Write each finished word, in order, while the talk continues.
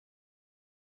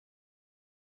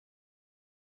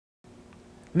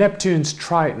Neptune's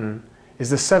Triton is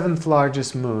the seventh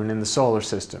largest moon in the solar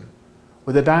system.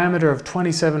 With a diameter of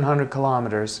 2,700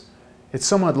 kilometers, it's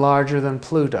somewhat larger than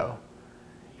Pluto.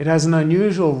 It has an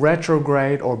unusual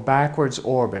retrograde or backwards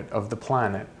orbit of the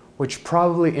planet, which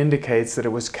probably indicates that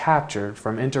it was captured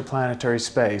from interplanetary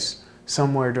space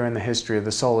somewhere during the history of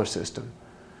the solar system.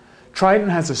 Triton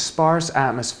has a sparse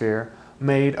atmosphere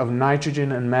made of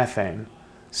nitrogen and methane,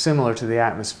 similar to the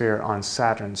atmosphere on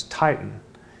Saturn's Titan.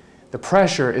 The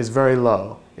pressure is very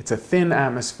low. It's a thin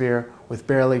atmosphere with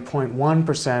barely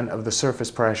 0.1% of the surface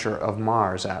pressure of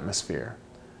Mars' atmosphere.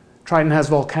 Triton has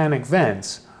volcanic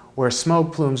vents, where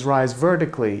smoke plumes rise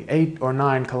vertically 8 or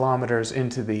 9 kilometers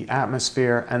into the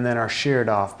atmosphere and then are sheared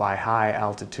off by high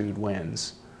altitude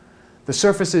winds. The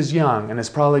surface is young and has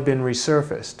probably been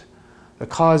resurfaced. The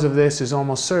cause of this is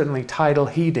almost certainly tidal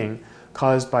heating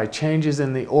caused by changes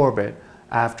in the orbit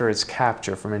after its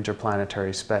capture from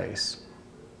interplanetary space.